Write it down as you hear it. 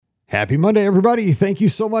Happy Monday, everybody. Thank you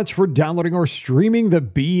so much for downloading or streaming the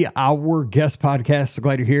Be Our Guest podcast. So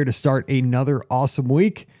glad you're here to start another awesome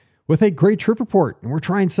week with a great trip report. And we're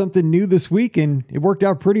trying something new this week, and it worked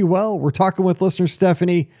out pretty well. We're talking with listener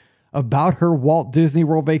Stephanie about her Walt Disney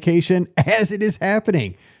World vacation as it is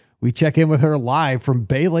happening. We check in with her live from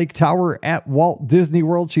Bay Lake Tower at Walt Disney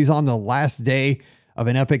World. She's on the last day of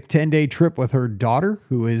an epic 10-day trip with her daughter,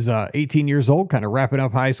 who is 18 years old, kind of wrapping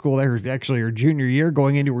up high school there, actually her junior year,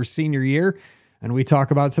 going into her senior year. And we talk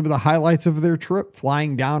about some of the highlights of their trip,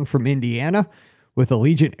 flying down from Indiana with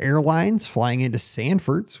Allegiant Airlines, flying into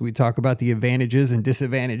Sanford. So we talk about the advantages and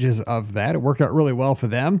disadvantages of that. It worked out really well for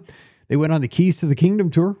them. They went on the Keys to the Kingdom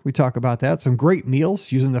tour. We talk about that. Some great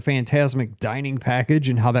meals using the Fantasmic dining package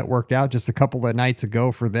and how that worked out just a couple of nights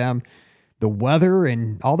ago for them. The weather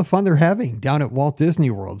and all the fun they're having down at Walt Disney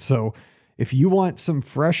World. So if you want some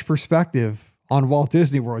fresh perspective on Walt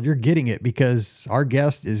Disney World, you're getting it because our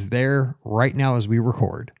guest is there right now as we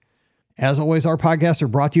record. As always, our podcasts are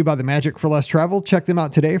brought to you by the Magic for Less Travel. Check them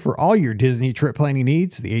out today for all your Disney trip planning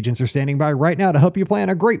needs. The agents are standing by right now to help you plan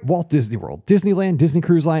a great Walt Disney World, Disneyland, Disney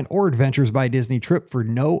Cruise Line, or Adventures by Disney trip for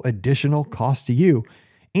no additional cost to you.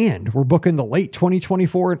 And we're booking the late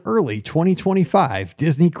 2024 and early 2025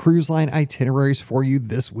 Disney Cruise Line itineraries for you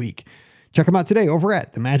this week. Check them out today over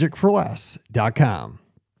at themagicforless.com.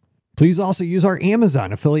 Please also use our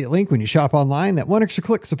Amazon affiliate link when you shop online. That one extra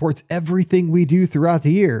click supports everything we do throughout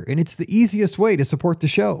the year, and it's the easiest way to support the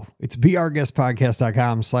show. It's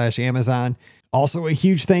beourguestpodcast.com/Amazon. Also, a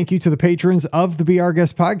huge thank you to the patrons of the Be Our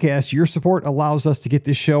Guest podcast. Your support allows us to get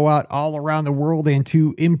this show out all around the world and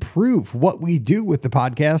to improve what we do with the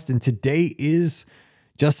podcast. And today is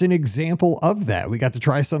just an example of that. We got to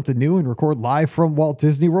try something new and record live from Walt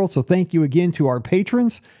Disney World. So thank you again to our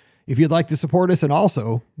patrons. If you'd like to support us and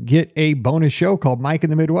also get a bonus show called Mike in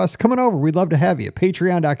the Midwest, coming over, we'd love to have you.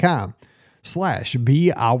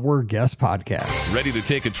 Patreon.com/Be Our Guest podcast. Ready to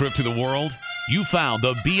take a trip to the world? You found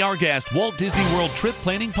the Be Our Guest Walt Disney World Trip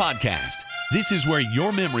Planning Podcast. This is where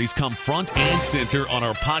your memories come front and center on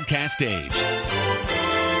our podcast stage.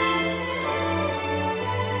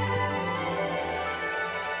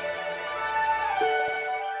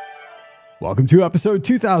 Welcome to episode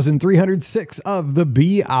 2306 of the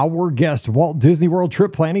Be Our Guest Walt Disney World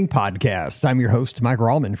Trip Planning Podcast. I'm your host, Mike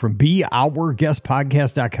Rallman from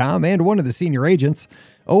BeOurGuestPodcast.com and one of the senior agents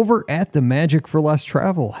over at the Magic for Less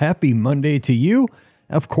Travel. Happy Monday to you.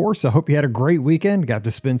 Of course, I hope you had a great weekend. Got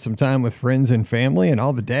to spend some time with friends and family and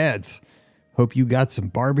all the dads. Hope you got some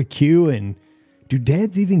barbecue. And do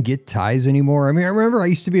dads even get ties anymore? I mean, I remember I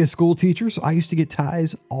used to be a school teacher, so I used to get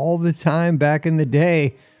ties all the time back in the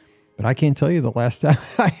day. But I can't tell you the last time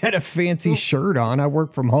I had a fancy shirt on. I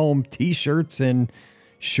work from home, t-shirts and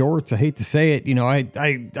shorts. I hate to say it. You know,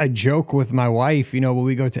 I joke with my wife, you know, when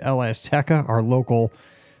we go to El Azteca, our local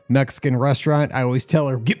Mexican restaurant, I always tell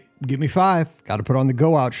her, give me 5. Got to put on the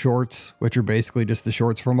go out shorts, which are basically just the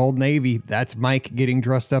shorts from Old Navy. That's Mike getting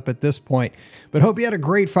dressed up at this point. But hope you had a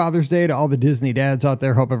great Father's Day to all the Disney dads out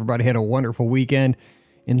there. Hope everybody had a wonderful weekend.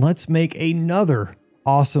 And let's make another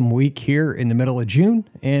awesome week here in the middle of June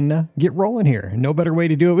and get rolling here. No better way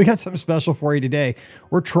to do it. We got something special for you today.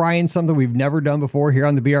 We're trying something we've never done before here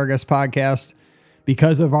on the Be Our Guest podcast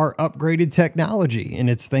because of our upgraded technology. And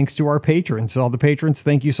it's thanks to our patrons. So all the patrons,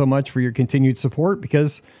 thank you so much for your continued support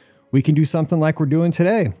because we can do something like we're doing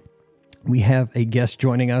today. We have a guest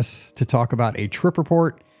joining us to talk about a trip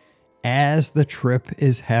report as the trip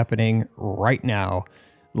is happening right now,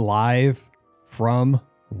 live from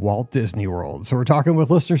Walt Disney World. So we're talking with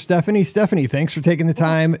listener Stephanie. Stephanie, thanks for taking the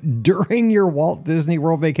time during your Walt Disney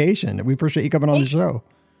World vacation. We appreciate you coming on the show.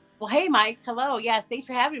 Well, hey, Mike. Hello. Yes, thanks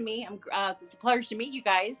for having me. It's a pleasure to meet you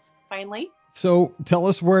guys finally. So tell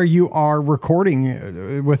us where you are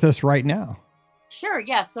recording with us right now. Sure.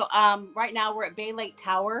 Yeah. So right now we're at Bay Lake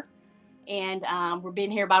Tower and we've been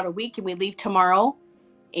here about a week and we leave tomorrow.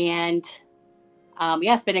 And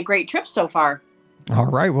yeah, it's been a great trip so far. All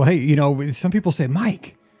right. Well, hey, you know, some people say,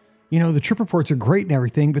 Mike, you know, the trip reports are great and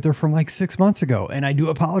everything, but they're from like 6 months ago. And I do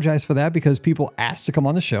apologize for that because people ask to come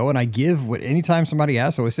on the show and I give what anytime somebody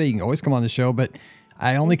asks, I always say you can always come on the show, but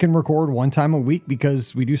I only can record one time a week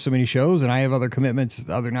because we do so many shows and I have other commitments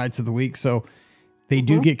other nights of the week. So they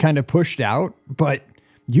do get kind of pushed out, but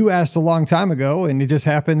you asked a long time ago and it just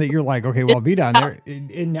happened that you're like, okay, well, I'll be down there.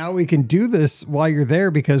 And now we can do this while you're there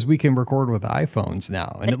because we can record with iPhones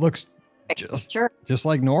now and it looks just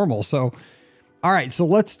like normal. So, all right. So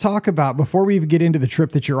let's talk about, before we even get into the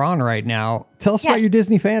trip that you're on right now, tell us about your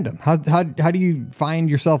Disney fandom. How do you find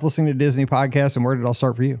yourself listening to Disney podcasts and where did it all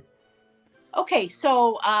start for you? Okay.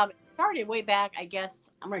 So, started way back, I guess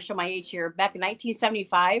I'm going to show my age here, back in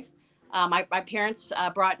 1975. My parents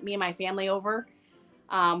brought me and my family over.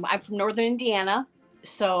 I'm from Northern Indiana,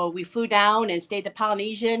 so we flew down and stayed at the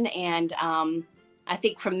Polynesian, and I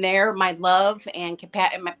think from there my love and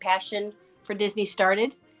my passion for Disney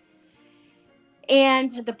started.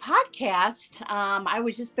 And the podcast, I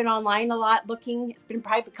was just been online a lot looking. It's been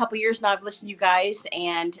probably a couple years now. I've listened to you guys,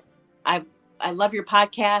 and I love your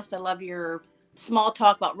podcast. I love your small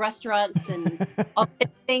talk about restaurants and all the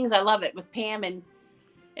things. I love it with Pam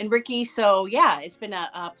and Ricky. So yeah, it's been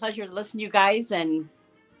a pleasure to listen to you guys, and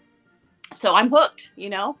so I'm hooked.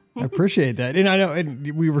 I appreciate that. And I know,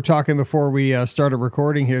 and we were talking before we started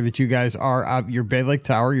recording here that you guys are your Bay Lake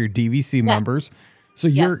Tower, your DVC members. So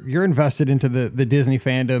you're invested into the Disney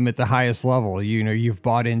fandom at the highest level. You've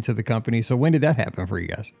bought into the company. So when did that happen for you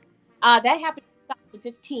guys? That happened in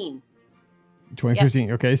 2015. 2015.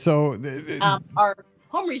 Yes. Okay. So our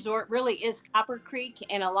home resort really is Copper Creek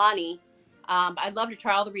and Alani. I'd love to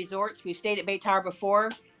try all the resorts. We've stayed at Bay Tower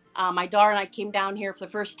before. My daughter and I came down here for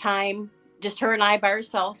the first time, just her and I by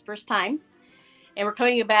ourselves, first time. And we're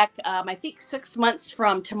coming back, I think 6 months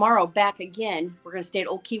from tomorrow, back again. We're going to stay at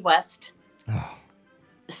Old Key West. Oh.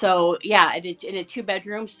 So yeah, in a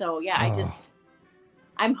 2-bedroom. So yeah,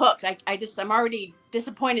 I'm hooked. I'm already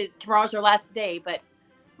disappointed. Tomorrow's our last day, but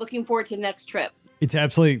looking forward to the next trip. It's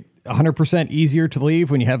absolutely 100% easier to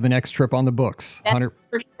leave when you have the next trip on the books. That's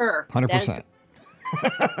for sure. 100%.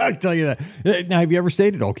 I'll tell you that. Now, have you ever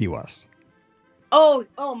stayed at Old Key West?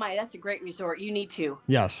 Oh my, that's a great resort. You need to.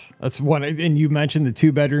 Yes, that's one. And you mentioned the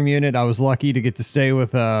 2-bedroom unit. I was lucky to get to stay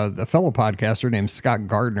with a fellow podcaster named Scott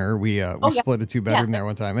Gardner. We split a 2-bedroom there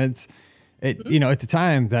one time. At the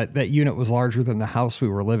time that unit was larger than the house we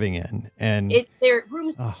were living in, and their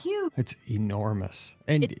room's huge. It's enormous,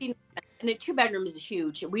 and the 2-bedroom is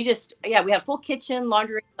huge. We have full kitchen,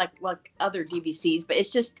 laundry, like other DVCs, but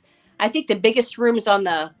it's just, I think the biggest room is on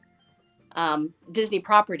the Disney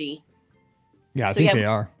property. Yeah, I think they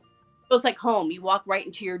are. It feels like home. You walk right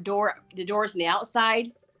into your door. The door's on the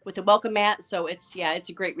outside with a welcome mat. So it's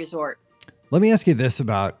a great resort. Let me ask you this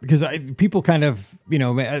because people kind of,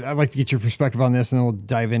 I'd like to get your perspective on this, and then we'll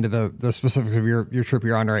dive into the specifics of your trip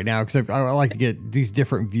you're on right now, because I like to get these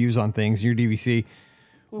different views on things in your DVC.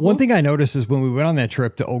 Mm-hmm. One thing I noticed is when we went on that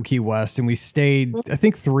trip to Old Key West, and we stayed, I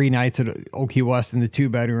think 3 nights at Old Key West in the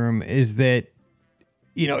 2-bedroom, is that,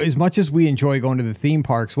 as much as we enjoy going to the theme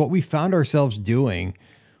parks, what we found ourselves doing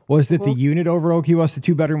was that the unit over at Old Key West, the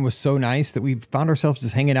 2-bedroom, was so nice that we found ourselves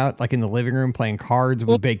just hanging out like in the living room, playing cards.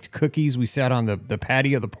 We baked cookies. We sat on the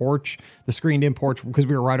patio, the porch, the screened in porch, because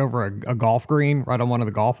we were right over a golf green, right on one of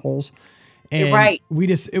the golf holes. And you're right.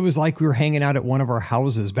 It was like we were hanging out at one of our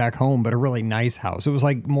houses back home, but a really nice house. It was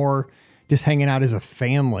like more just hanging out as a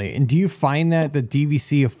family. And do you find that the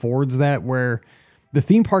DVC affords that, where the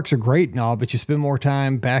theme parks are great and all, but you spend more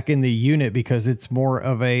time back in the unit because it's more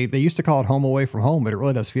of they used to call it home away from home, but it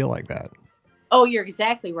really does feel like that. Oh, you're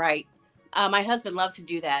exactly right. My husband loves to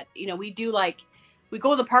do that. We do we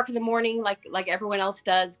go to the park in the morning, like everyone else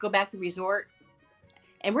does, go back to the resort,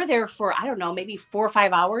 and we're there for, I don't know, maybe 4 or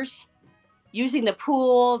 5 hours using the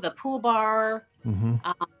pool bar. Mm-hmm.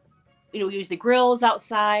 We use the grills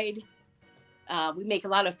outside. We make a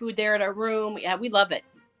lot of food there at our room. Yeah, we love it.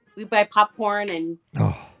 We buy popcorn and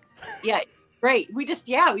great. We just,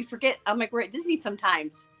 we forget. I'm like, we're at Disney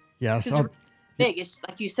sometimes. Yeah. So big. It's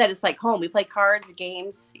like you said, it's like home. We play cards,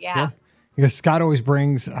 games. Yeah. Because Scott always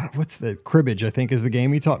brings, what's the cribbage, I think is the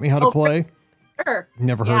game he taught me how to play. Sure.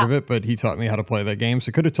 Never heard of it, but he taught me how to play that game. So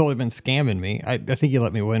it could have totally been scamming me. I think he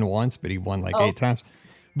let me win once, but he won 8 times.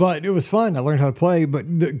 But it was fun. I learned how to play.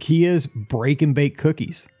 But the key is break and bake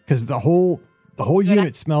cookies, because the whole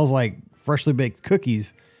unit smells like freshly baked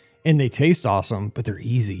cookies. And they taste awesome, but they're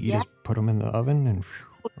easy. You just put them in the oven and...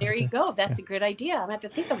 there you go. That's a good idea. I'm going to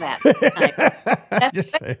have to think of that.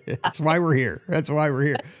 That's why we're here.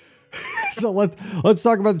 So let's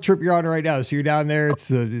talk about the trip you're on right now. So you're down there.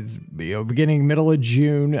 It's beginning, middle of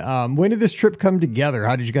June. When did this trip come together?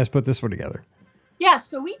 How did you guys put this one together? Yeah,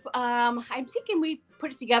 so I'm thinking we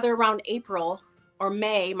put it together around April or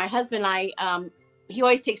May. My husband and I... he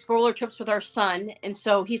always takes 4-wheeler trips with our son. And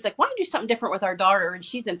so he's like, why don't you do something different with our daughter? And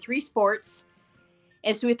she's in 3 sports.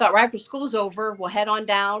 And so we thought right after school's over, we'll head on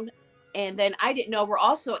down. And then I didn't know we're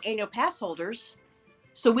also annual pass holders.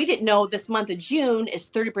 So we didn't know this month of June is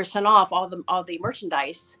 30% off all the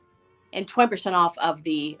merchandise and 20% off of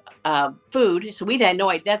the food. So we didn't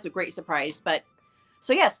know. That's a great surprise. But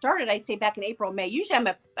so it started, I say, back in April, May. Usually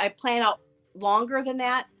I plan out longer than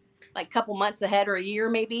that, like a couple months ahead or a year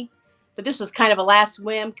maybe. But this was kind of a last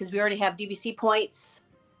whim because we already have DVC points.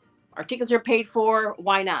 Our tickets are paid for.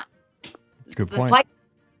 Why not? That's a good point.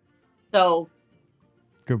 So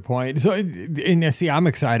Good point. So, and see, I'm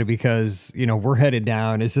excited because, we're headed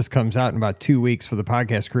down as this comes out in about 2 weeks for the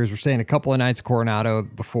podcast cruise. We're staying a couple of nights at Coronado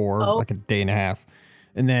before, like a day and a half.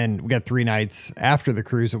 And then we got 3 nights after the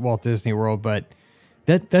cruise at Walt Disney World. But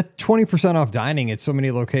that 20% off dining at so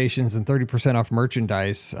many locations and 30% off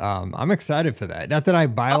merchandise, I'm excited for that. Not that I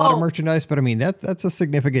buy a lot of merchandise, but I mean, that's a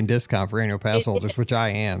significant discount for annual pass holders, which I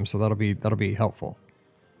am. So that'll be helpful.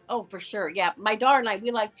 Oh, for sure. Yeah. My daughter and I,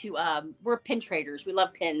 we like to, we're pin traders. We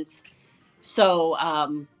love pins. So,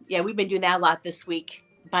 yeah, we've been doing that a lot this week,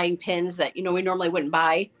 buying pins that, we normally wouldn't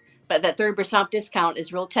buy, but that 30% off discount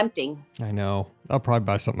is real tempting. I know. I'll probably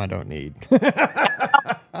buy something I don't need.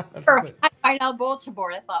 I find out bulletin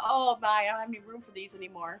board. I thought, oh my, I don't have any room for these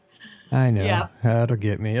anymore. I know. Yeah. It'll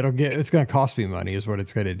get me. It's going to cost me money is what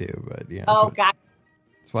it's going to do. But yeah. God.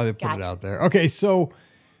 That's why they put it out there. Okay. So,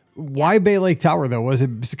 why Bay Lake Tower, though? Was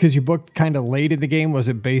it because you booked kind of late in the game? Was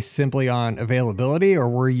it based simply on availability, or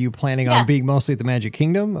were you planning on being mostly at the Magic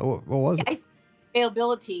Kingdom? What was it?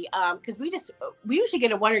 Availability, because we usually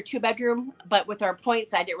get a 1 or 2 bedroom, but with our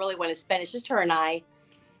points, I didn't really want to spend. It's just her and I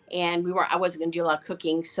wasn't going to do a lot of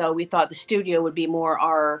cooking, so we thought the studio would be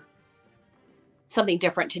more something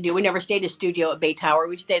different to do. We never stayed in a studio at Bay Tower.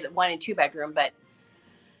 We stayed at 1 and 2 bedroom, but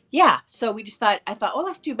yeah, so I thought,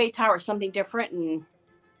 let's do Bay Tower, something different,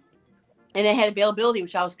 and it had availability,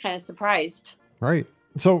 which I was kind of surprised. Right.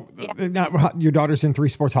 So now, your daughter's in 3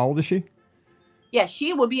 sports. How old is she? Yeah,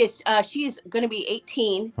 she will be. She's going to be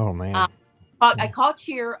 18. Oh, man. I call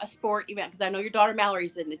cheer a sport, even because I know your daughter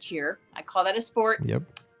Mallory's in the cheer. I call that a sport. Yep.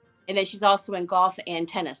 And then she's also in golf and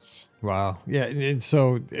tennis. Wow. Yeah. And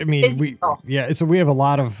so, I mean, so we have a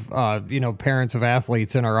lot of, parents of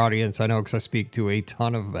athletes in our audience. I know because I speak to a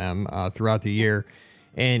ton of them throughout the year.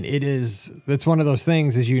 And that's one of those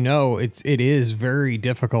things, as you know, it is very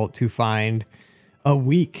difficult to find a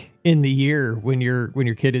week in the year when your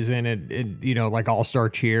kid is in it, like all-star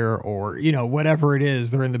cheer or, whatever it is,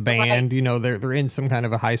 they're in the band, right. They're in some kind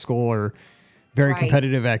of a high school or very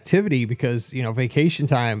competitive activity because, vacation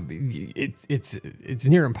time, it's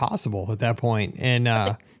near impossible at that point.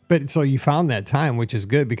 And, but so you found that time, which is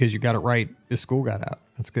good because you got it right as school got out.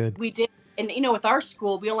 That's good. We did. And, with our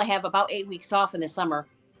school, we only have about 8 weeks off in the summer,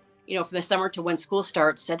 from the summer to when school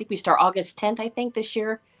starts. I think we start August 10th, this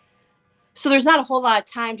year. So there's not a whole lot of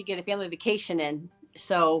time to get a family vacation in.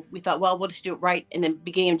 So we thought, we'll just do it right in the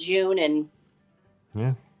beginning of June. And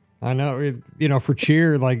yeah, I know, for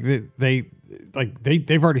cheer, like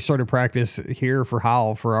they've already started practice here for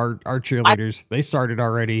Howell for our cheerleaders. They started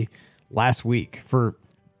already last week for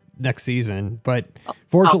next season, but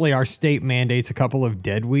fortunately our state mandates a couple of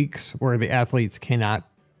dead weeks where the athletes cannot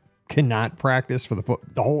practice for the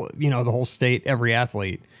whole state, every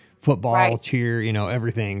athlete, football, cheer,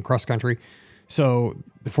 everything, cross country. So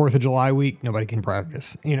the 4th of July week, nobody can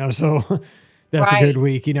practice, so that's a good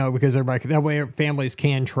week, because everybody, that way families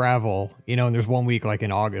can travel, and there's 1 week like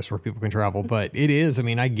in August where people can travel, but it is,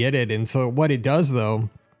 I get it. And so what it does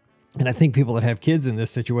though, and I think people that have kids in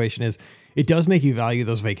this situation is it does make you value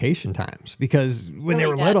those vacation times because when they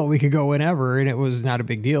were little, we could go whenever and it was not a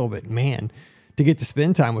big deal. But man, to get to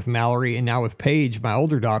spend time with Mallory and now with Paige, my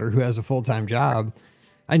older daughter who has a full-time job,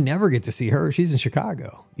 I never get to see her. She's in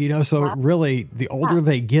Chicago, so really the older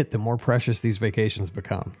they get, the more precious these vacations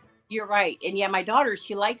become. You're right. And yeah, my daughter,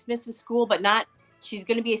 she likes missing school, but she's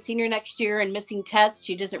going to be a senior next year and missing tests.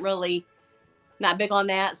 She doesn't really, not big on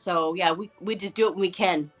that. So yeah, we just do it when we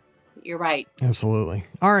can. You're right. Absolutely.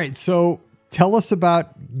 All right. So tell us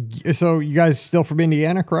so you guys still from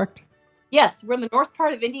Indiana, correct? Yes. We're in the north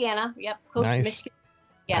part of Indiana. Yep. Close to Michigan.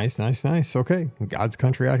 Yes. Nice. Okay. God's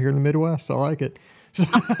country out here in the Midwest. I like it.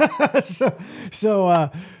 So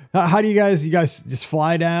how do you guys just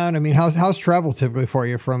fly down? How's travel typically for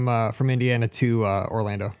you from Indiana to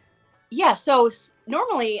Orlando? Yeah. So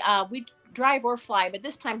normally we drive or fly, but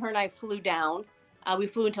this time her and I flew down. We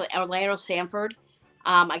flew into Orlando, Sanford.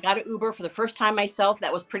 I got an Uber for the first time myself.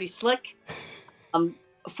 That was pretty slick.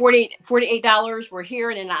 $48. We're here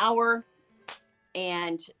in an hour,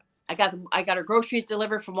 and I got our groceries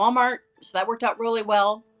delivered from Walmart, so that worked out really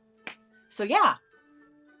well. So yeah.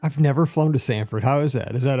 I've never flown to Sanford. How is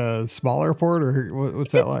that? Is that a small airport or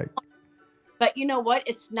what's that like? But you know what?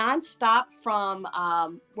 It's nonstop from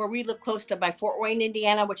where we live close to by Fort Wayne,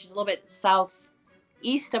 Indiana, which is a little bit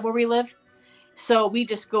southeast of where we live. So we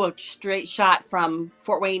just go a straight shot from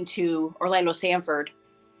Fort Wayne to Orlando, Sanford.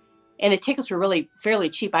 And the tickets were really fairly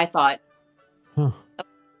cheap, I thought. $1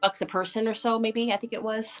 a person or so, maybe, I think it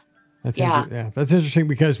was. That's interesting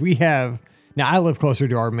because now I live closer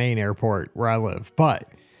to our main airport where I live, but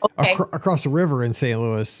Okay. Across the river in St.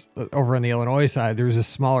 Louis, over on the Illinois side, there's a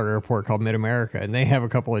smaller airport called Mid-America, and they have a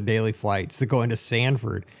couple of daily flights that go into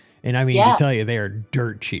Sanford. And I mean, to Yeah. tell you, they are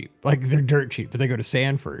dirt cheap. Like, they're dirt cheap, but they go to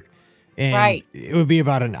Sanford. And Right. it would be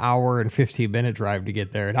about an hour and 15-minute drive to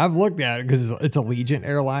get there. And I've looked at it because it's Allegiant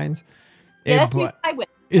Airlines. Yeah, And, that's who but, I went.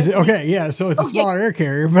 is it okay? Yeah, so it's a smaller air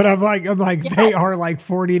carrier, but I'm like, Yeah. they are like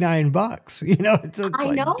 $49. You know, it's I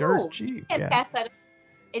like know. dirt cheap. Can't Yeah. pass that.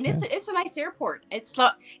 And it's a nice airport. It's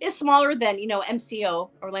smaller than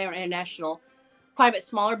MCO, Orlando International, quite a bit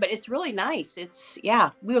smaller, but it's really nice.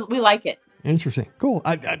 We like it. Interesting. Cool.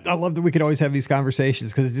 I love that we could always have these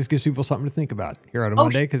conversations because it just gives people something to think about here on a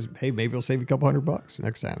Monday. Because hey, maybe it'll save you a couple $100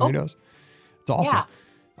 next time. Who knows? It's awesome. Yeah.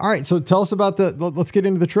 All right. So tell us about let's get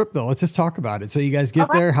into the trip though. Let's just talk about it. So you guys get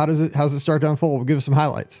there. How's it start to unfold? We'll give us some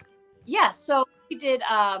highlights. Yeah. So we did,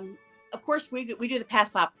 of course we do the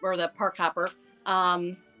pass hop or the park hopper.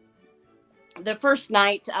 The first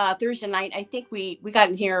night, Thursday night, I think we got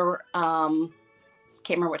in here.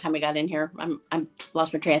 Can't remember what time we got in here. I'm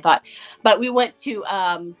lost my train of thought, but we went to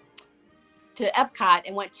Epcot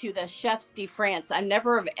and went to the Chefs de France. I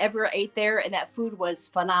never have ever ate there, and that food was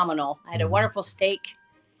phenomenal. I had a wonderful steak,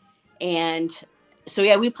 and so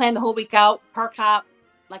yeah, we planned the whole week out. Park hop,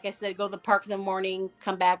 like I said, go to the park in the morning,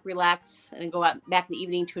 come back, relax, and then go out back in the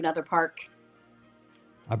evening to another park.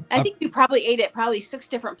 I think we probably ate at 6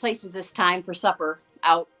 different places this time for supper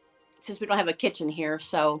out, since we don't have a kitchen here.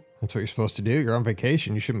 So that's what you're supposed to do. You're on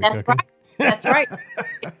vacation. You shouldn't be cooking. Right. That's right.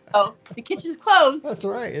 So the kitchen's closed. That's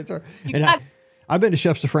right. It's right. And I've been to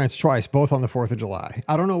Chefs de France twice, both on the 4th of July.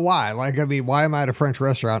 I don't know why. Like, I mean, why am I at a French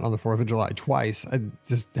restaurant on the 4th of July twice?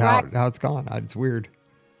 Just how it's gone. It's weird.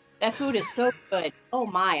 That food is so good. Oh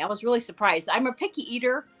my, I was really surprised. I'm a picky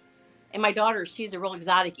eater, and my daughter, she's a real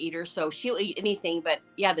exotic eater, so she'll eat anything. But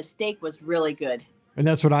yeah, the steak was really good. And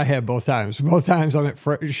that's what I had both times. Both times I'm at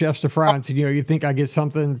Chefs de France, and you think I get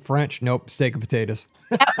something French. Nope, steak and potatoes.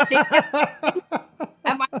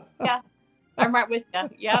 I'm right with you.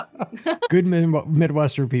 Yep. Good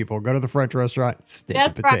Midwestern people. Go to the French restaurant, steak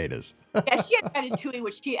and potatoes. Right. Yeah, she had ratatouille,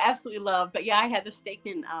 which she absolutely loved. But yeah, I had the steak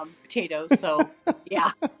and potatoes. So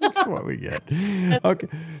yeah. That's what we get. Okay.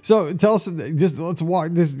 So tell us, let's walk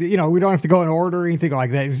this, we don't have to go in order or anything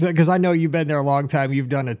like that. Because I know you've been there a long time. You've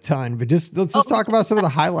done a ton. But let's talk about some of the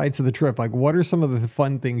highlights of the trip. Like, what are some of the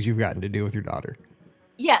fun things you've gotten to do with your daughter?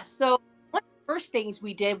 Yeah. So one of the first things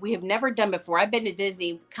we did, we have never done before. I've been to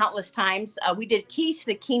Disney countless times. We did Keys to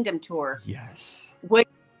the Kingdom tour. Yes. Which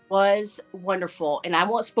was wonderful. And I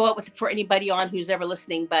won't spoil it for anybody on who's ever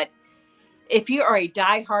listening, but if you are a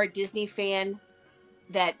diehard Disney fan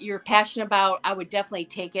that you're passionate about, I would definitely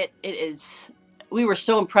take it. We were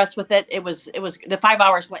so impressed with it. It was the 5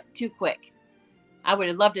 hours went too quick. I would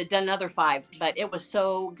have loved to have done another 5, but it was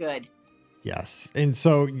so good. Yes. And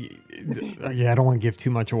so, yeah, I don't want to give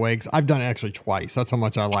too much away because I've done it actually twice. That's how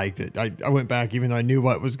much I liked it. I went back, even though I knew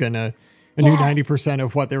I knew 90%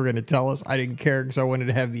 of what they were going to tell us. I didn't care because I wanted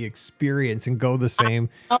to have the experience and go the same.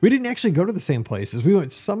 We didn't actually go to the same places. We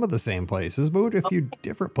went some of the same places, but we went to a few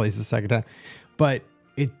different places the second time. But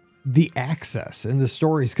the access and the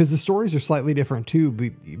stories, because the stories are slightly different too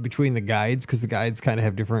between the guides, because the guides kind of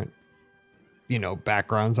have different,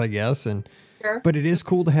 backgrounds, I guess. And sure. But it is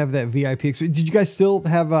cool to have that VIP experience. Did you guys still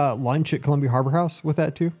have lunch at Columbia Harbor House with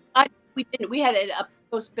that too? We didn't. We had it up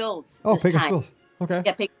Pecos Bills. Oh, Pecos Bills. Okay.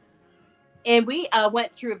 Yeah, and we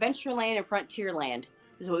went through Adventureland and Frontierland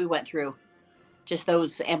is what we went through. Just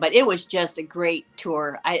those, but it was just a great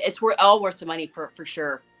tour. It's all worth the money for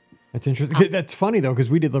sure. That's interesting. That's funny though, because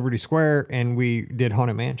we did Liberty Square and we did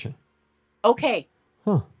Haunted Mansion. Okay.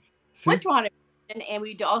 Huh. Went through Haunted Mansion, and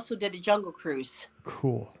we also did the Jungle Cruise.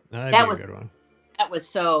 Cool. That was a good one. That was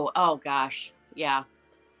so. Oh gosh, yeah.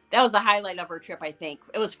 That was the highlight of our trip. I think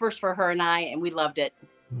it was first for her and I, and we loved it.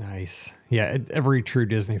 Nice. Yeah, every true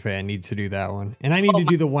Disney fan needs to do that one. And I need to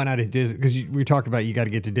do the one out of Disney, because we talked about you got to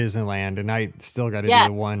get to Disneyland, and I still got to do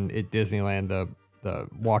the one at Disneyland, the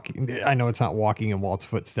walking. I know it's not walking in Walt's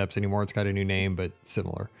footsteps anymore. It's got a new name, but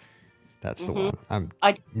similar. That's the one. I'm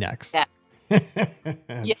next.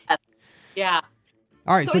 Yeah.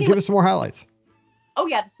 All right, so anyway, give us some more highlights. Oh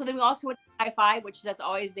yeah. So then we also went to Sci-Fi, which that's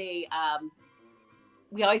always we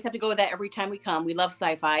always have to go with that every time we come. We love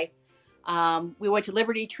Sci-Fi. We went to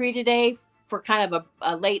Liberty Tree today for kind of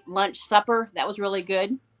a late lunch supper. That was really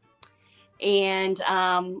good. And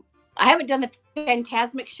I haven't done the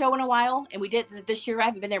Phantasmic show in a while, and we did this year. I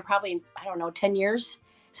haven't been there probably in, 10 years.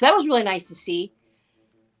 So that was really nice to see.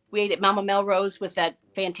 We ate at Mama Melrose with that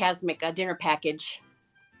Phantasmic dinner package.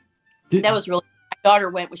 That was really, daughter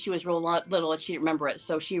went when she was real little and she didn't remember it.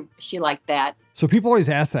 So she liked that. So people always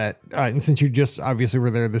ask that. And since you just obviously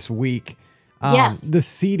were there this week, Yes. the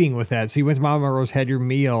seating with that. So you went to Mama Rose, had your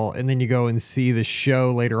meal, and then you go and see the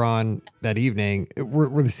show later on that evening.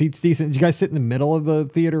 Were the seats decent? Did you guys sit in the middle of the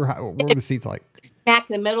theater? What were the seats like? Smack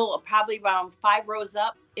in the middle, probably around 5 rows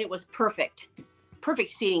up. It was perfect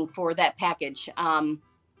seating for that package. Of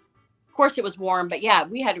course it was warm, but yeah,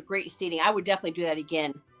 we had a great seating. I would definitely do that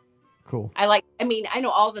again. Cool. I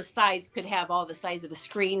know all the sides could have all the sides of the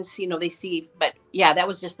screens, they see, but yeah, that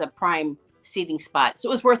was just the prime seating spot. So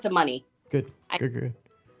it was worth the money. Good. Good.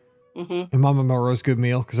 Mm-hmm. And Mama Melrose, good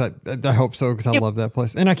meal. Cause I hope so. Cause I love that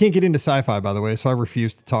place. And I can't get into sci-fi, by the way. So I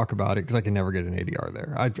refuse to talk about it cause I can never get an ADR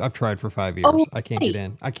there. I've tried for 5 years. Oh, I can't get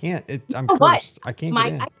in. I can't, I'm know what? cursed. I can't get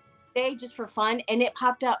in. Today just for fun, and it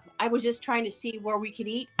popped up. I was just trying to see where we could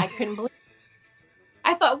eat. I couldn't believe it.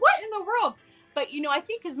 I thought, what in the world? But I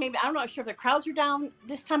think because maybe I'm not sure if the crowds are down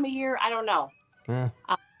this time of year. I don't know. Yeah.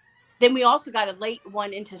 Then we also got a late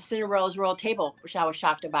one into Cinderella's Royal Table, which I was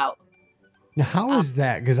shocked about. Now, how is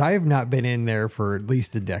that? Because I have not been in there for at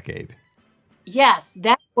least a decade. Yes,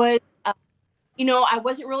 that was. I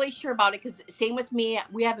wasn't really sure about it because same with me.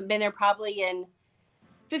 We haven't been there probably in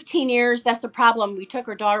 15 years. That's the problem. We took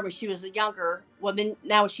her daughter when she was younger. Well, then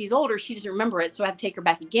now she's older, she doesn't remember it, so I have to take her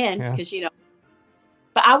back again because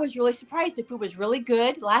But I was really surprised. The food was really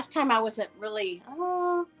good. Last time I wasn't really,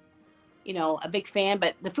 a big fan,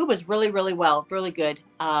 but the food was really, really really good.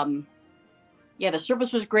 The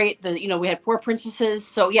service was great. We had 4 princesses.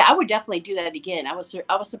 So yeah, I would definitely do that again. I was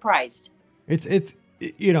surprised. It's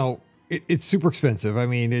super expensive. I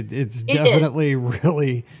mean, it's definitely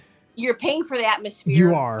really. You're paying for the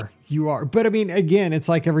atmosphere. You are. But I mean, again, it's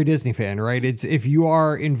like every Disney fan, right? It's if you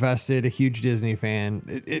are invested, a huge Disney fan,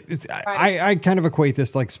 right. I kind of equate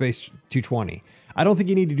this like Space 220. I don't think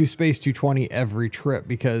you need to do Space 220 every trip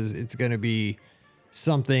because it's going to be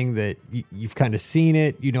something that you've kind of seen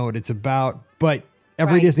it, you know what it's about, but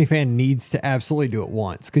every right. Disney fan needs to absolutely do it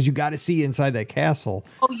once because you got to see inside that castle.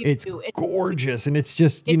 Oh, it's gorgeous, and it's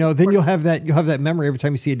just then you'll have that memory every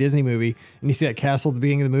time you see a Disney movie and you see that castle at the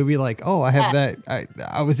beginning of the movie, like, oh, I have that.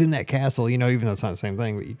 I was in that castle, even though it's not the same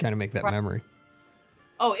thing, but you kind of make that memory.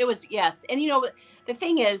 Oh, it was, yes. And the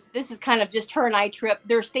thing is, this is kind of just her and I trip.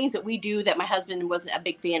 There's things that we do that my husband wasn't a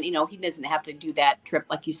big fan. He doesn't have to do that trip,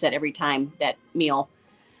 like you said, every time, that meal.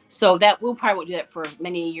 So that we'll probably won't do that for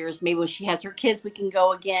many years. Maybe when she has her kids, we can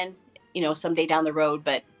go again, someday down the road.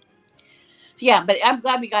 But but I'm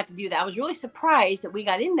glad we got to do that. I was really surprised that we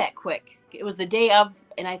got in that quick. It was the day of,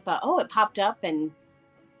 and I thought, oh, it popped up. And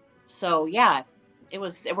so, yeah, it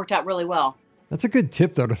worked out really well. That's a good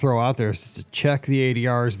tip, though, to throw out there is to check the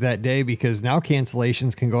ADRs that day because now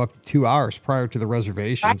cancellations can go up to 2 hours prior to the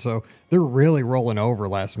reservation. Right. So they're really rolling over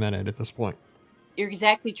last minute at this point. You're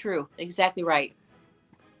exactly true. Exactly right.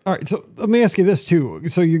 All right. So let me ask you this, too.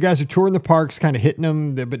 So you guys are touring the parks, kind of hitting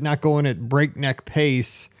them, but not going at breakneck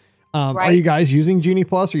pace. Right. Are you guys using Genie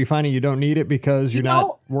Plus? Or are you finding you don't need it because you're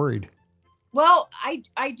not worried? Well,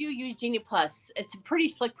 I do use Genie Plus. It's a pretty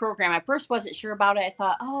slick program. I first wasn't sure about it. I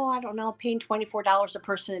thought, I don't know, paying $24 a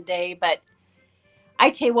person a day. But I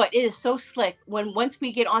tell you what, it is so slick. Once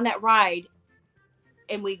we get on that ride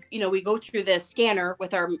and we go through the scanner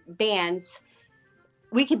with our bands,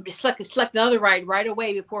 we can select another ride right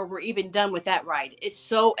away before we're even done with that ride. It's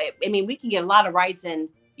so, we can get a lot of rides in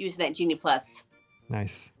using that Genie Plus.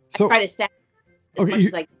 Nice. So I try to stack as much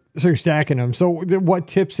as I can. So you're stacking them. So what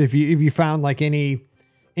tips, if you found like any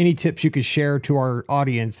tips you could share to our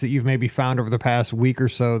audience that you've maybe found over the past week or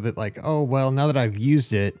so that like, oh, well, now that I've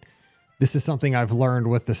used it, this is something I've learned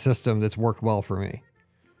with the system that's worked well for me.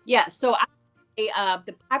 Yeah. So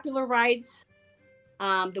the popular rides,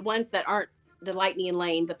 the ones that aren't the lightning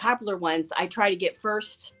lane, the popular ones, I try to get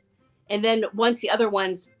first. And then once the other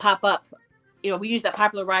ones pop up, we use that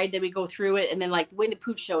popular ride, then we go through it. And then like the Winnie the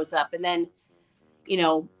Pooh shows up and then,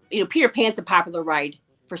 Peter Pan's a popular ride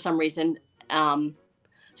for some reason.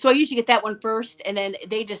 So I usually get that one first, and then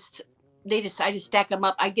I just stack them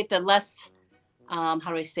up. I get the less, how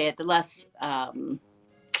do I say it? The less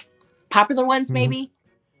popular ones, maybe.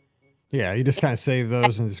 Yeah, you just kind of save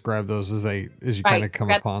those and just grab those as you kind of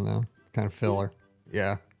come upon them, kind of filler.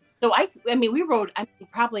 Yeah. So we rode,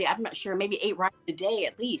 probably, I'm not sure, maybe 8 rides a day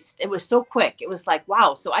at least. It was so quick. It was like,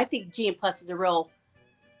 wow. So I think Genie Plus is a real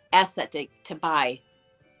asset to buy.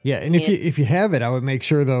 Yeah, and if you have it, I would make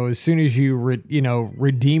sure though, as soon as you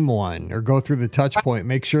redeem one or go through the touch point,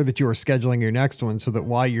 make sure that you are scheduling your next one so that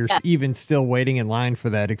while you're even still waiting in line for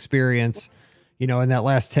that experience, you know, in that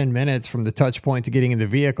last 10 minutes from the touch point to getting in the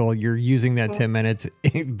vehicle, you're using that 10 minutes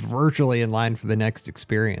virtually in line for the next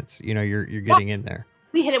experience. You know, you're getting in there.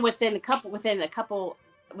 We hit it within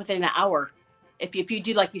an hour. If you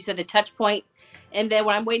do, like you said, the touch point, and then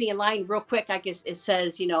when I'm waiting in line real quick, I guess it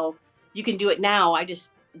says, you know, you can do it now. I just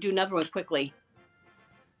do another one quickly.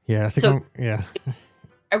 Yeah, I think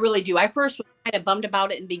I really do. I first was kind of bummed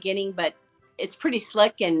about it in the beginning, but it's pretty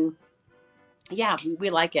slick, and yeah, we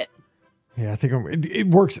like it. Yeah, I think it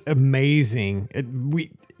works amazing. At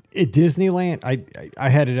Disneyland, I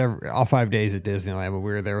had it all 5 days at Disneyland when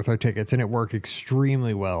we were there with our tickets, and it worked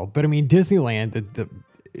extremely well. But I mean, Disneyland,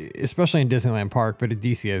 especially in Disneyland Park, but at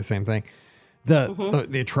DCA, the same thing.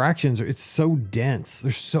 The attractions it's so dense.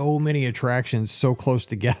 There's so many attractions so close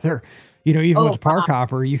together. You know, even with Park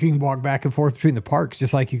Hopper, you can walk back and forth between the parks,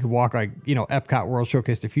 just like you could walk, like, you know, Epcot World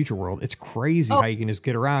Showcase to Future World. It's crazy how you can just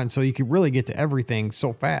get around. So you can really get to everything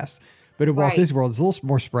so fast. But at Walt Disney World, it's a little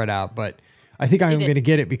more spread out. But I think I'm going to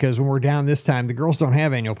get it because when we're down this time, the girls don't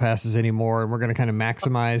have annual passes anymore. And we're going to kind of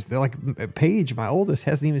maximize. They're like, Paige, my oldest,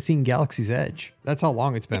 hasn't even seen Galaxy's Edge. That's how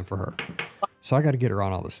long it's been for her. So I got to get her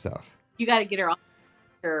on all this stuff. You got to get her on.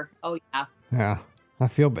 Sure. Oh, yeah. Yeah. I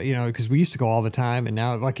feel, you know, because we used to go all the time, and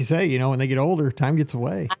now, like you say, you know, when they get older, time gets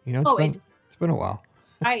away. You know, it's been a while.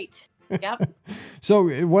 Right. Yep. So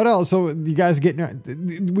what else? So you guys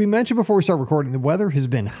getting? We mentioned before we start recording, the weather has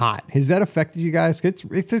been hot. Has that affected you guys?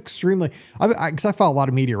 It's extremely. Because I follow a lot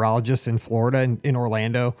of meteorologists in Florida and in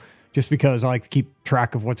Orlando, just because I like to keep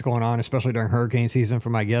track of what's going on, especially during hurricane season for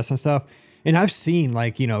my guests and stuff. And I've seen,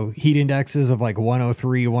 like, you know, heat indexes of like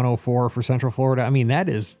 103, 104 for Central Florida. I mean, that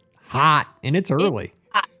is hot, and it's early.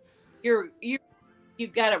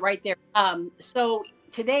 You've got it right there. So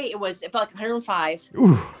today it felt like 105.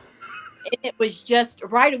 Ooh. And it was just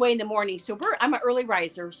right away in the morning. So I'm an early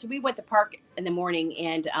riser, so we went to park in the morning,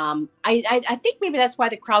 and I think maybe that's why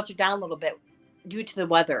the crowds are down a little bit due to the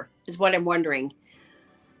weather, is what I'm wondering.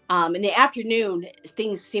 In the afternoon,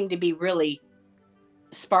 things seem to be really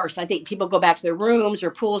sparse. I think people go back to their rooms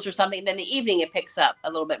or pools or something. Then the evening it picks up a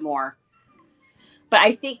little bit more. But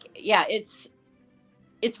I think, yeah, it's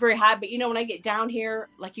very hot. But, you know, when I get down here,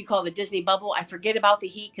 like you call the Disney bubble, I forget about the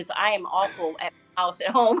heat because I am awful at my house at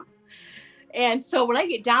home. And so when I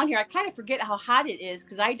get down here, I kind of forget how hot it is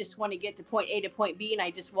because I just want to get to point A to point B, and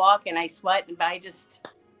I just walk and I sweat, but I just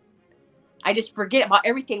forget about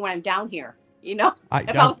everything when I'm down here. You know, I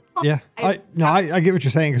get what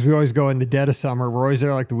you're saying, because we always go in the dead of summer. We're always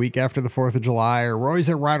there like the week after the 4th of July, or we're always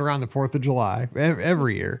there right around the 4th of July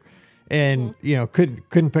every year. And, you know,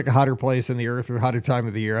 couldn't pick a hotter place in the earth or hotter time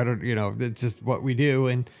of the year. I don't, you know, it's just what we do.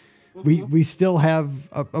 And we still have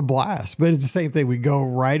a blast, but it's the same thing. We go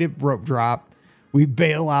right at rope drop. We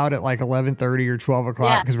bail out at like 11:30 or 12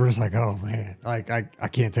 o'clock because we're just like, oh man, like I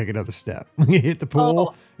can't take another step. We hit the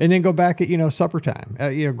pool and then go back at, you know, supper time,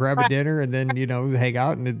 you know, grab a dinner and then, you know, hang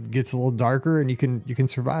out, and it gets a little darker, and you can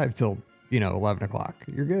survive till, you know, 11 o'clock.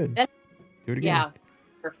 You're good. Do it again. Yeah,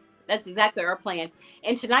 that's exactly our plan.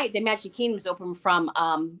 And tonight the Magic Kingdom is open from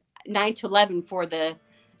 9 to 11 for the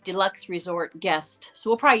deluxe resort guest. So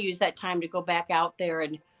we'll probably use that time to go back out there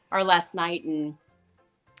and our last night and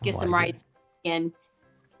get some rides in.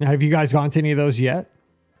 Now, have you guys gone to any of those yet?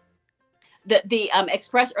 The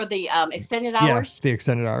express or the extended hours? Yeah, the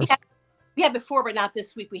extended hours. We had before, but not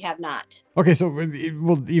this week. We have not. Okay, so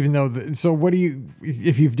even though, so what do you,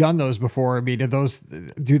 if you've done those before, I mean,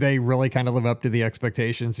 do they really kind of live up to the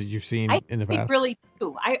expectations that you've seen in the past? They really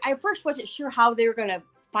do. I first wasn't sure how they were going to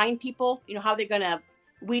find people, you know, how they're going to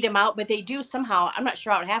weed them out, but they do somehow. I'm not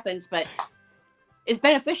sure how it happens, but it's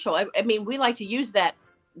beneficial. I mean, we like to use that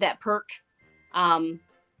perk.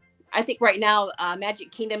 I think right now,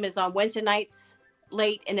 Magic Kingdom is on Wednesday nights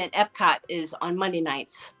late, and then Epcot is on Monday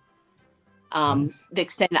nights. The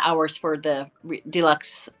extended hours for the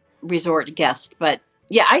deluxe resort guest. But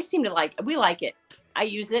yeah, we like it. I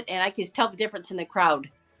use it, and I can tell the difference in the crowd.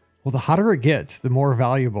 Well, the hotter it gets, the more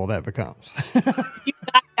valuable that becomes. You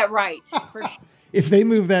got that right. For sure. If they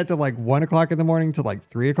move that to like 1 o'clock in the morning to like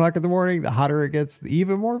 3 o'clock in the morning, the hotter it gets, the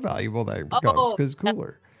even more valuable that becomes because it's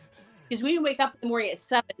cooler. Because when you wake up in the morning at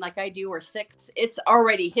 7, like I do, or 6, it's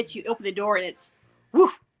already hits you, open the door, and it's,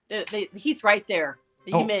 woof, the heat's right there,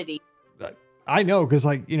 the humidity. I know, because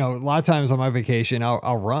like, you know, a lot of times on my vacation,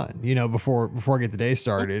 I'll run, you know, before I get the day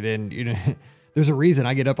started. And, you know, there's a reason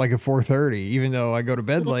I get up like at 4:30, even though I go to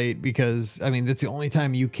bed late, because I mean, that's the only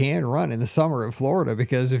time you can run in the summer in Florida,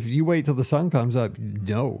 because if you wait till the sun comes up,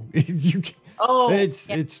 no, you can't.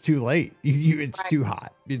 It's too late. It's too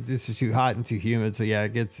hot. It's too hot and too humid. So yeah,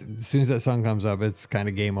 it gets, as soon as that sun comes up, it's kind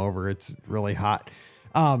of game over. It's really hot.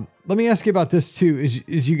 Let me ask you about this too.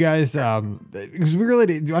 Is you guys, because we really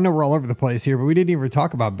did, I know we're all over the place here, but we didn't even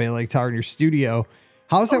talk about Bay Lake Tower in your studio.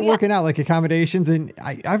 How's that working out? Like accommodations, and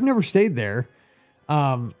I've never stayed there.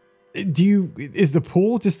 Is the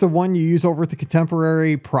pool just the one you use over at the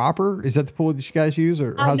Contemporary proper? Is that the pool that you guys use,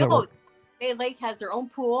 or how's that work? Bay Lake has their own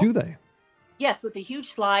pool. Do they? Yes, with a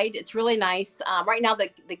huge slide. It's really nice. Right now,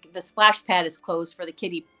 the splash pad is closed for the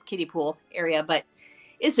kiddie pool area, but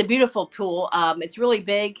it's a beautiful pool. It's really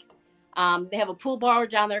big. They have a pool bar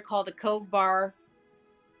down there called the Cove Bar.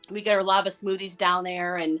 We get our lava smoothies down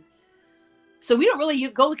there, and so we don't really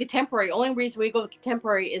go to Contemporary. Only reason we go to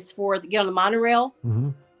Contemporary is to get on the monorail. Mm-hmm.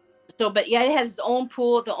 So, but yeah, it has its own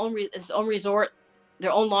pool, its own resort,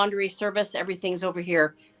 their own laundry service. Everything's over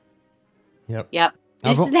here. Yep. It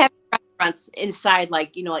doesn't have restaurants inside,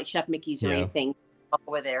 like Chef Mickey's or anything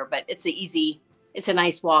over there. But it's a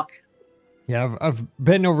nice walk. Yeah, I've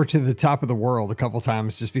been over to the top of the world a couple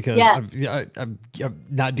times just because I'm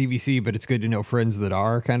not DVC, but it's good to know friends that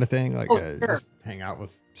are, kind of thing. Like just hang out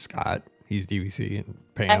with Scott. He's DVC, and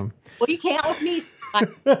Pam. Well, you can't with me.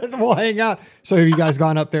 We'll hang out. So have you guys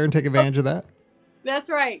gone up there and take advantage of that? That's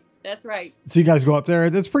right. So you guys go up there.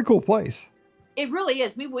 That's a pretty cool place. It really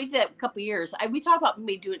is. We did that a couple of years. We talked about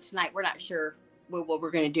maybe doing it tonight. We're not sure what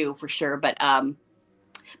we're going to do for sure, but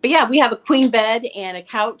yeah, we have a queen bed and a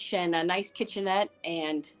couch and a nice kitchenette,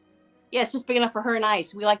 and yeah, it's just big enough for her and I.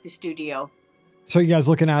 So we like the studio. So you guys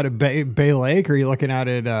looking out at Bay Lake, or are you looking out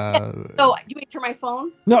at? So do you want to turn my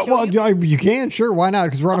phone? No, well, you can, sure. Why not?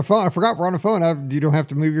 Because we're on a phone. I forgot we're on a phone. You don't have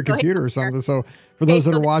to move your computer or something. So for those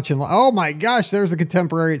that are watching, oh my gosh, there's the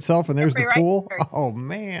Contemporary itself, and there's the pool. Right. Oh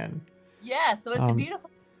man. Yeah, so it's a beautiful.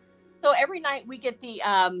 So every night we get the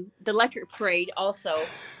electric parade also.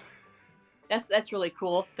 That's really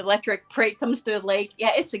cool. The electric parade comes through the lake.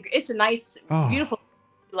 Yeah, it's a nice, beautiful.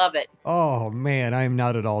 Love it. Oh man, I am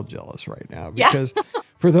not at all jealous right now because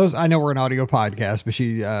for those, I know we're an audio podcast,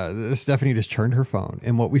 but Stephanie just turned her phone,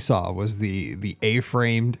 and what we saw was the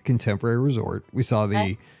A-framed Contemporary Resort. We saw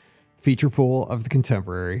the feature pool of the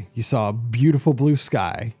Contemporary. You saw a beautiful blue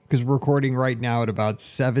sky because we're recording right now at about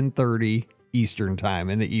 7:30 Eastern time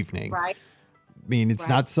in the evening. Right. I mean, it's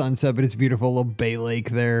not sunset, but it's beautiful. Little Bay Lake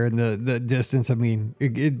there in the distance. I mean,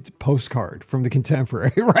 it's postcard from the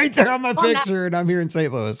Contemporary right there on my picture, and I'm here in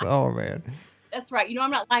St. Louis. Oh, man. That's right. I'm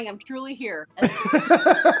not lying. I'm truly here.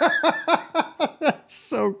 That's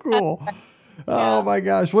so cool. Oh, my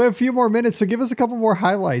gosh. We have a few more minutes, so give us a couple more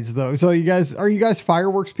highlights, though. So are you guys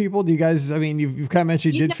fireworks people? Do you guys, I mean, you've kind of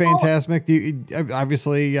mentioned you did Fantasmic.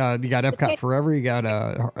 Obviously, you got Epcot Forever. You got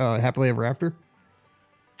Happily Ever After.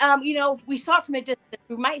 We saw it from a distance.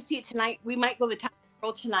 We might see it tonight. We might go to the Top of the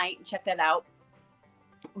World tonight and check that out.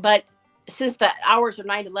 But since the hours are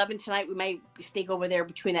 9-11 tonight, we may sneak over there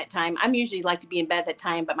between that time. I'm usually like to be in bed at that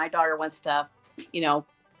time, but my daughter wants to,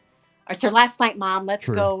 it's her last night, Mom. Let's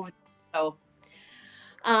go. So,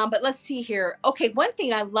 but let's see here. Okay, one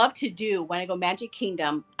thing I love to do when I go Magic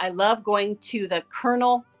Kingdom, I love going to the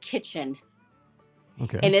Colonel Kitchen.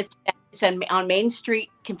 Okay. And it's on Main Street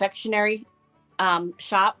Confectionery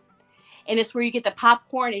shop, and it's where you get the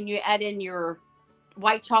popcorn and you add in your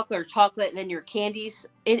white chocolate or chocolate and then your candies.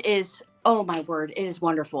 It is, oh my word, it is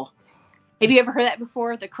wonderful. Have you ever heard that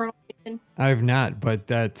before, the Colonel Kitchen? I have not, but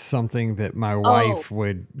that's something that my wife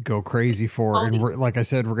would go crazy for. And like I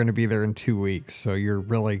said, we're going to be there in 2 weeks, so you're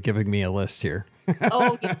really giving me a list here.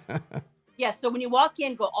 Yeah, so when you walk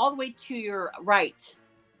in, go all the way to your right.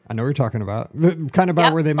 I know what you're talking about. Kind of by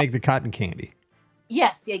where they make the cotton candy.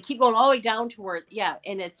 Yes, keep going all the way down to where,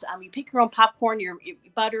 and it's, you pick your own popcorn, your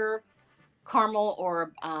butter, caramel,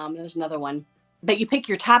 or there's another one. But you pick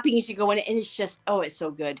your toppings, you go in, and it's just, it's so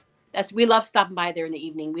good. We love stopping by there in the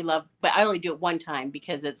evening. But I only do it one time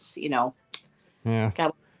because it's,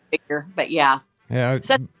 got bigger. But yeah.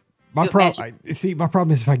 So my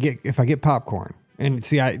problem is if I get popcorn. And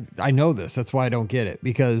see, I know this. That's why I don't get it,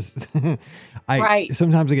 because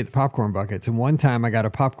sometimes I get the popcorn buckets. And one time I got a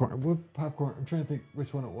popcorn. I'm trying to think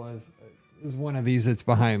which one it was. It was one of these that's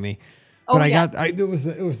behind me. But it was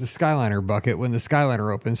the Skyliner bucket when the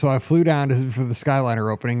Skyliner opened. So I flew down for the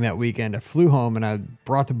Skyliner opening that weekend. I flew home and I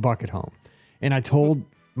brought the bucket home. And I told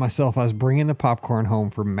myself I was bringing the popcorn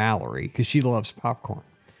home for Mallory because she loves popcorn.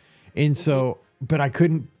 And so, but I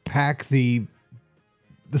couldn't pack the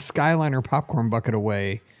Skyliner popcorn bucket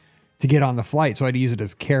away to get on the flight. So I had to use it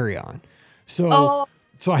as carry-on. So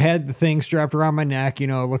I had the thing strapped around my neck,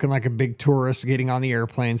 looking like a big tourist getting on the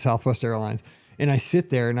airplane, Southwest Airlines. And I sit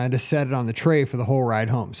there and I just set it on the tray for the whole ride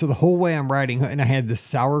home. So the whole way I'm riding, and I had the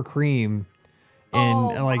sour cream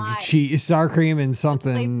and cheese, sour cream and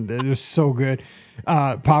something. It was so good.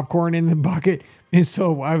 Popcorn in the bucket. And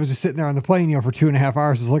so I was just sitting there on the plane, for 2.5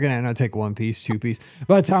 hours, just looking at it, and I'd take 1 piece, 2 piece.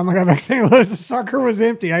 By the time I got back to St. Louis, the sucker was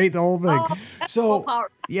empty. I ate the whole thing. Oh, that's so, full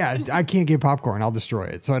power. yeah, I can't get popcorn. I'll destroy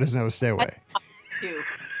it. So I just know to stay away.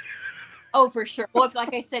 Oh, for sure. Well,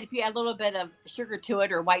 like I said, if you add a little bit of sugar to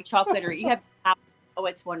it or white chocolate, or you have,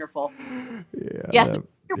 it's wonderful. Yeah. Yes,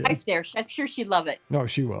 your wife there. I'm sure she'd love it. No,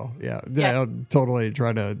 she will. Yeah. I'll totally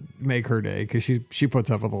try to make her day because she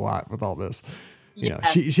puts up with a lot with all this.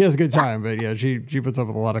 She has a good time, but she puts up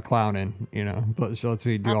with a lot of clowning, she lets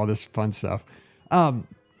me do all this fun stuff. Sure.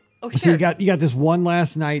 So you got this one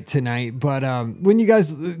last night tonight, but when you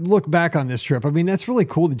guys look back on this trip, I mean, that's really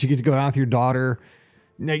cool that you get to go out with your daughter.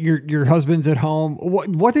 Your husband's at home.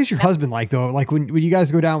 What is your husband like though? Like when you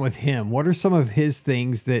guys go down with him, what are some of his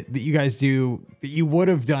things that you guys do that you would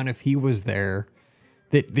have done if he was there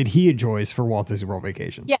that he enjoys for Walt Disney World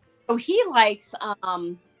vacations? Yeah. So he likes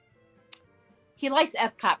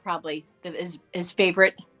Epcot probably, his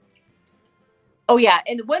favorite. Oh yeah,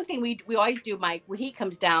 and the one thing we always do, Mike, when he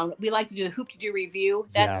comes down, we like to do the Hoop-de-Doo review.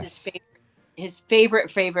 That's his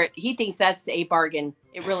favorite. He thinks that's a bargain.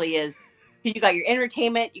 It really is, because you got your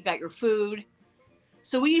entertainment, you got your food.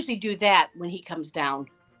 So we usually do that when he comes down.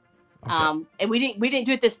 Okay. And we didn't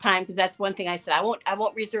do it this time because that's one thing I said I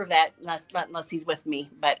won't reserve that unless he's with me.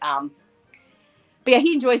 But yeah,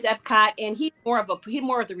 he enjoys Epcot, and he's more of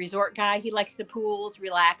the resort guy. He likes the pools,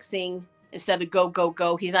 relaxing instead of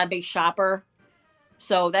go. He's not a big shopper.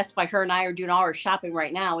 So that's why her and I are doing all our shopping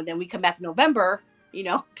right now. And then we come back in November,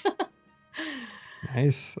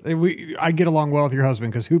 Nice. I get along well with your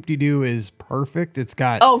husband because Hoop-de-Doo is perfect. It's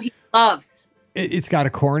got... Oh, he loves. It's got a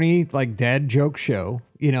corny, like, dad joke show,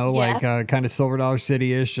 like kind of Silver Dollar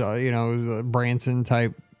City-ish, Branson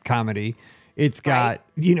type comedy. It's got,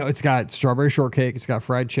 it's got strawberry shortcake. It's got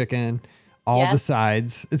fried chicken, all the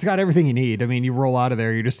sides. It's got everything you need. I mean, you roll out of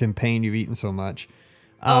there, you're just in pain. You've eaten so much.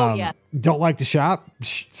 Don't like to shop?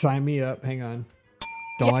 Sign me up. Hang on.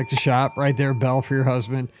 Don't like to shop? Right there, bell for your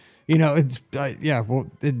husband. It's,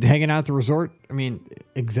 hanging out at the resort. I mean,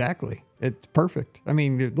 exactly. It's perfect. I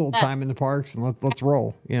mean, a little time in the parks and let's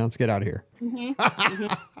roll. Let's get out of here. Mm-hmm.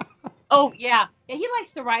 Mm-hmm. Oh, yeah. He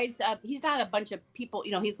likes the rides. He's not a bunch of people,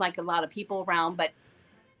 he's like a lot of people around, but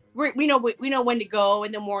we know when to go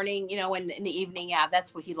in the morning, and in the evening. Yeah,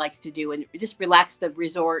 that's what he likes to do. And just relax the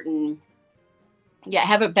resort and,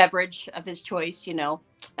 have a beverage of his choice, Nothing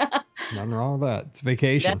wrong with that. It's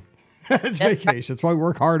vacation. It's vacation. Right. That's why we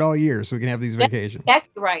work hard all year so we can have these vacations. That's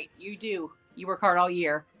right. You do. You work hard all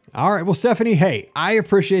year. All right. Well, Stephanie, hey, I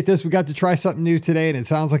appreciate this. We got to try something new today, and it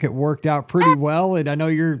sounds like it worked out pretty well. And I know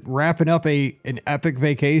you're wrapping up an epic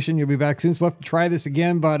vacation. You'll be back soon, so we'll have to try this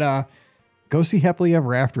again. But go see Happily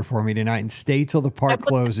Ever After for me tonight and stay till the park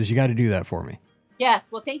closes. You got to do that for me. Yes.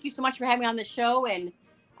 Well, thank you so much for having me on the show, and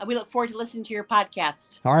we look forward to listening to your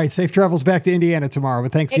podcast. All right. Safe travels back to Indiana tomorrow.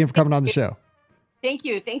 But thanks again for coming on the show. Thank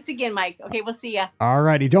you. Thanks again, Mike. Okay, we'll see ya. All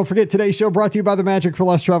righty. Don't forget today's show brought to you by The Magic for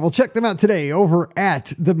Less Travel. Check them out today over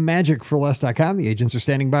at themagicforless.com. The agents are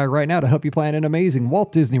standing by right now to help you plan an amazing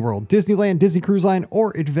Walt Disney World, Disneyland, Disney Cruise Line,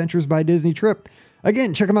 or Adventures by Disney trip.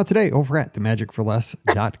 Again, check them out today over at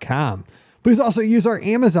themagicforless.com. Please also use our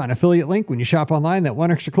Amazon affiliate link when you shop online. That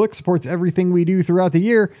one extra click supports everything we do throughout the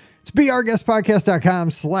year. It's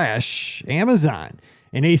beourguestpodcast.com/Amazon.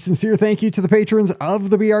 And a sincere thank you to the patrons of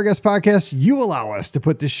the Be Our Guest podcast. You allow us to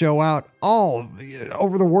put this show out all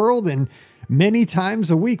over the world and many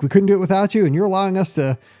times a week. We couldn't do it without you. And you're allowing us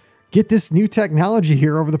to get this new technology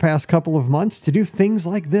here over the past couple of months to do things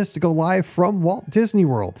like this, to go live from Walt Disney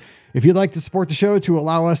World. If you'd like to support the show to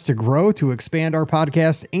allow us to grow, to expand our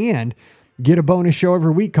podcast, and get a bonus show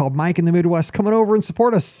every week called Mike in the Midwest, come on over and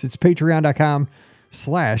support us. It's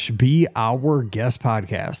patreon.com/Be Our Guest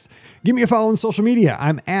Podcast. Give me a follow on social media.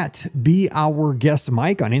 I'm at Be Our Guest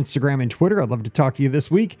Mike on Instagram and Twitter. I'd love to talk to you this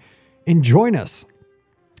week. And join us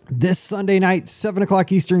this Sunday night, 7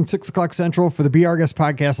 o'clock Eastern, 6 o'clock Central for the Be Our Guest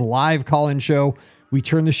Podcast live call-in show. We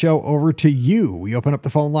turn the show over to you. We open up the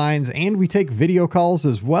phone lines and we take video calls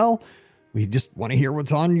as well. We just want to hear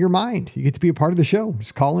what's on your mind. You get to be a part of the show.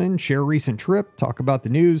 Just call in, share a recent trip, talk about the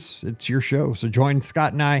news. It's your show. So join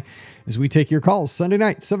Scott and I as we take your calls Sunday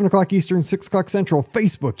night, 7 o'clock Eastern, 6 o'clock Central,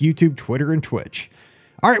 Facebook, YouTube, Twitter, and Twitch.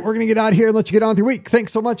 All right, we're going to get out of here and let you get on with your week.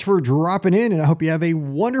 Thanks so much for dropping in, and I hope you have a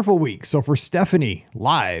wonderful week. So for Stephanie,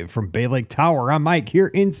 live from Bay Lake Tower, I'm Mike here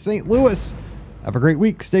in St. Louis. Have a great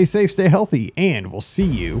week. Stay safe, stay healthy, and we'll see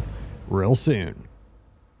you real soon.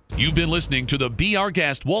 You've been listening to the Be Our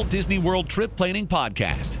Guest Walt Disney World Trip Planning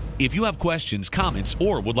Podcast. If you have questions, comments,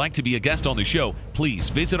 or would like to be a guest on the show, please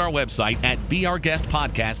visit our website at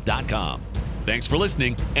beourguestpodcast.com. Thanks for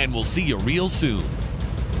listening, and we'll see you real soon.